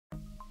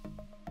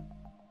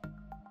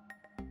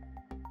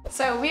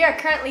So we are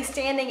currently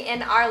standing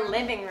in our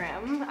living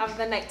room of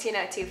the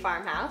 1902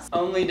 farmhouse.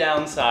 Only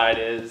downside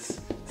is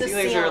the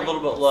ceilings are a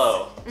little bit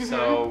low.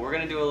 So we're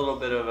gonna do a little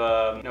bit of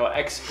a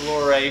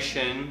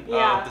exploration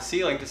of the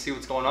ceiling to see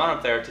what's going on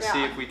up there to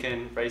see if we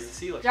can raise the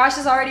ceiling. Josh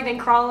has already been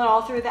crawling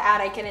all through the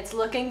attic and it's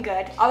looking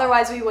good.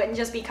 Otherwise we wouldn't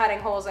just be cutting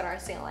holes in our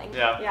ceiling.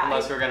 Yeah,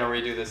 unless we're gonna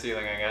redo the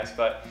ceiling, I guess.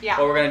 But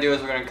what we're gonna do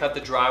is we're gonna cut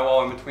the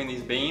drywall in between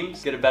these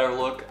beams, get a better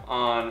look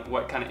on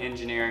what kind of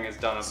engineering is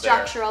done up there.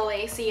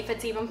 Structurally, see if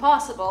it's even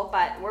possible,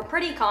 but we're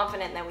pretty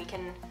confident that we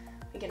can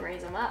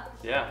raise them up.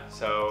 Yeah,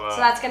 so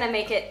that's gonna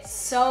make it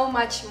so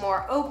much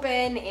more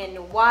open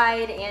and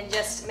wide and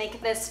just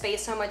make this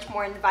space so much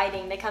more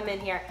inviting to come in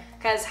here.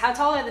 Because how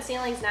tall are the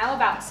ceilings now?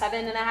 About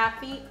 7.5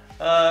 feet?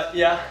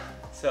 Yeah.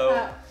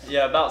 So,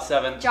 yeah, about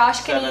 7.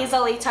 Josh can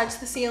easily touch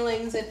the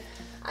ceilings and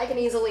I can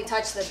easily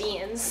touch the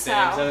beams.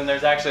 And then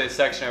there's actually a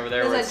section over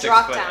there where it's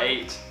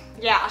 6'8".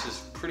 Yeah. Which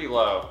is pretty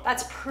low.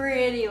 That's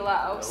pretty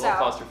low. A little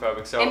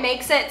claustrophobic. So it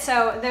makes it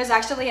so there's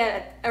actually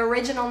an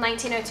original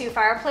 1902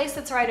 fireplace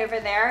that's right over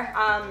there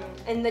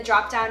in the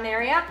drop down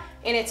area.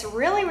 And it's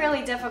really,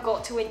 really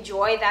difficult to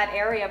enjoy that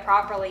area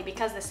properly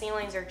because the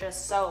ceilings are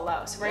just so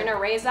low. So we're gonna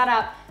raise that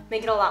up,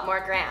 make it a lot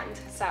more grand.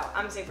 So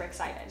I'm super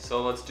excited.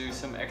 So let's do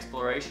some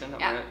exploration.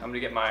 I'm gonna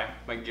get my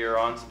gear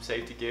on, some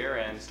safety gear,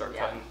 and start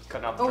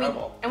cutting out the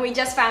drywall. And we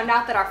just found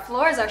out that our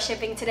floors are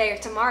shipping today or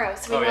tomorrow.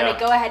 So we wanna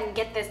go ahead and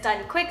get this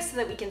done quick so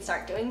that we can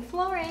start doing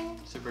flooring.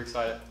 Super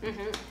excited.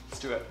 Let's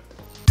do it.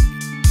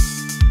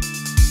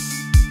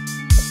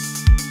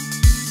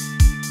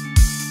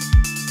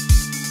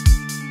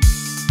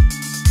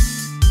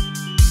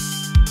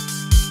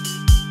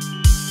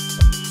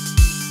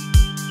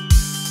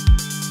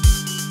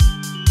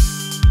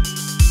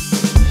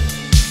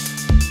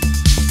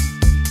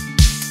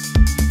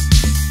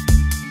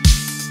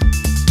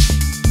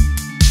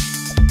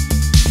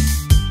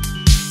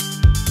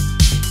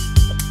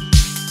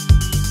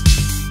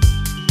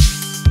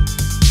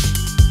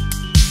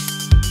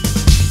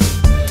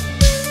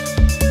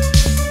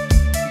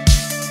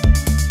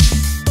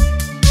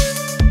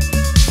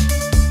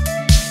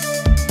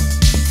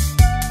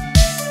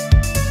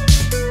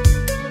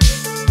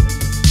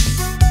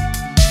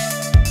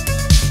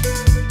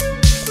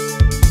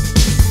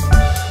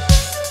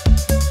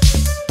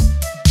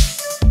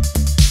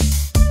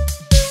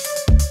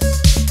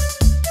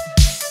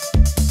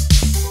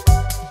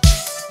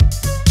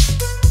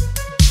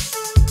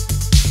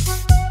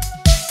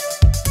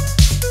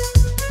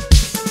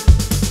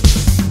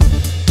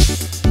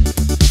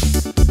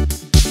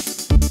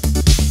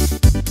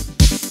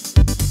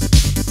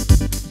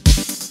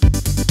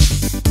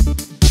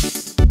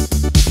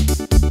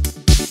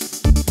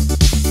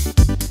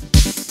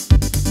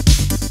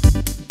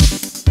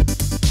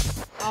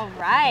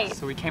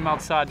 So we came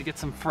outside to get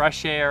some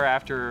fresh air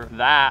after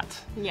that.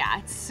 Yeah,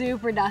 it's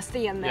super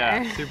dusty in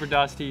there. Yeah, super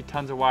dusty,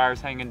 tons of wires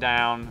hanging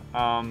down,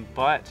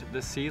 but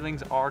the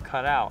ceilings are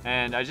cut out.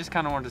 And I just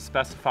kind of wanted to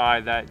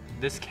specify that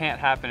this can't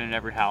happen in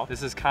every house.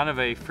 This is kind of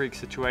a freak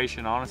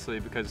situation,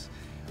 honestly, because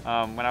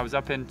when I was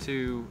up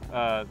into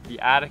the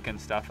attic and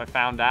stuff, I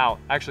found out,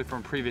 actually from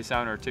a previous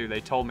owner too,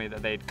 they told me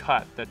that they'd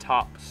cut the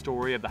top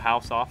story of the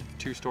house off,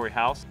 two-story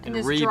house, and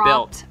just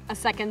dropped a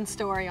second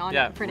story on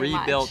it pretty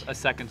much. Rebuilt a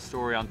second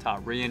story on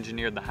top,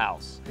 re-engineered the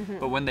house.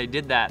 But when they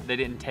did that, they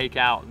didn't take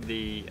out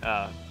the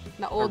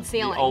old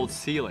ceilings. The old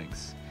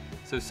ceilings.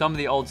 So some of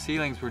the old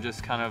ceilings were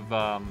just kind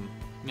of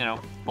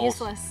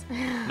useless.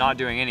 Not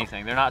doing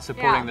anything. They're not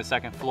supporting the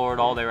second floor at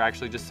all. They were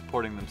actually just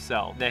supporting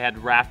themselves. They had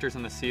rafters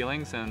in the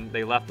ceilings and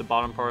they left the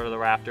bottom part of the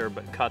rafter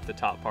but cut the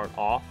top part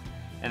off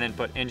and then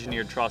put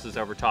engineered trusses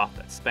over top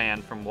that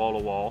spanned from wall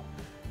to wall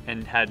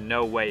and had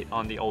no weight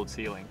on the old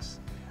ceilings,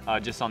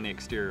 just on the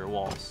exterior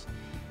walls.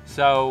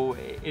 So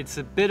it's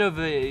a bit of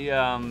a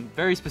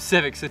very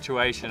specific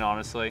situation,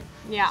 honestly.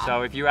 Yeah.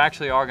 So if you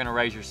actually are going to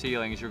raise your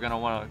ceilings, you're going to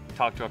want to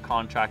talk to a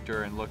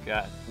contractor and look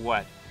at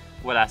what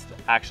has to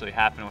actually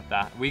happen with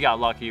that. We got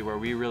lucky where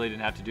we really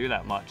didn't have to do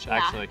that much,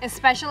 actually.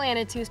 Especially in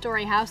a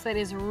two-story house, that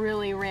is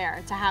really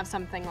rare to have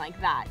something like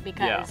that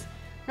because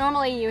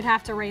normally you'd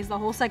have to raise the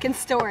whole second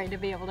story to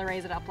be able to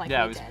raise it up like we did.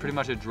 Yeah, it was pretty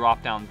much a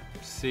drop-down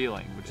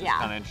ceiling, which is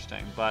kind of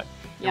interesting. But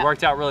it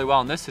worked out really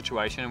well in this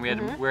situation. And we're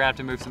gonna have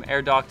to move some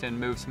air duct and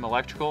move some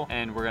electrical,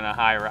 and we're gonna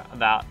hire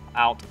that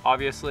out,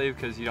 obviously,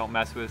 because you don't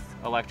mess with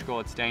electrical,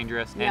 it's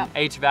dangerous. And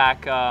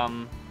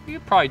HVAC, you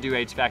could probably do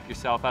HVAC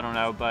yourself, I don't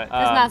know, but it's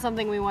not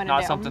something we want to do.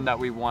 Not something that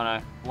we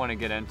want to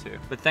get into.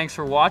 But thanks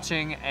for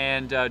watching,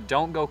 and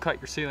don't go cut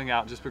your ceiling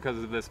out just because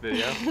of this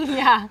video.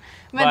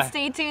 But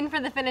stay tuned for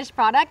the finished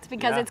product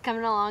because it's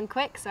coming along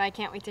quick, so I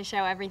can't wait to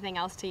show everything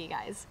else to you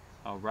guys.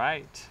 All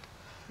right.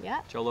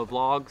 Yeah. Jolo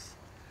Vlogs,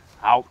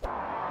 out.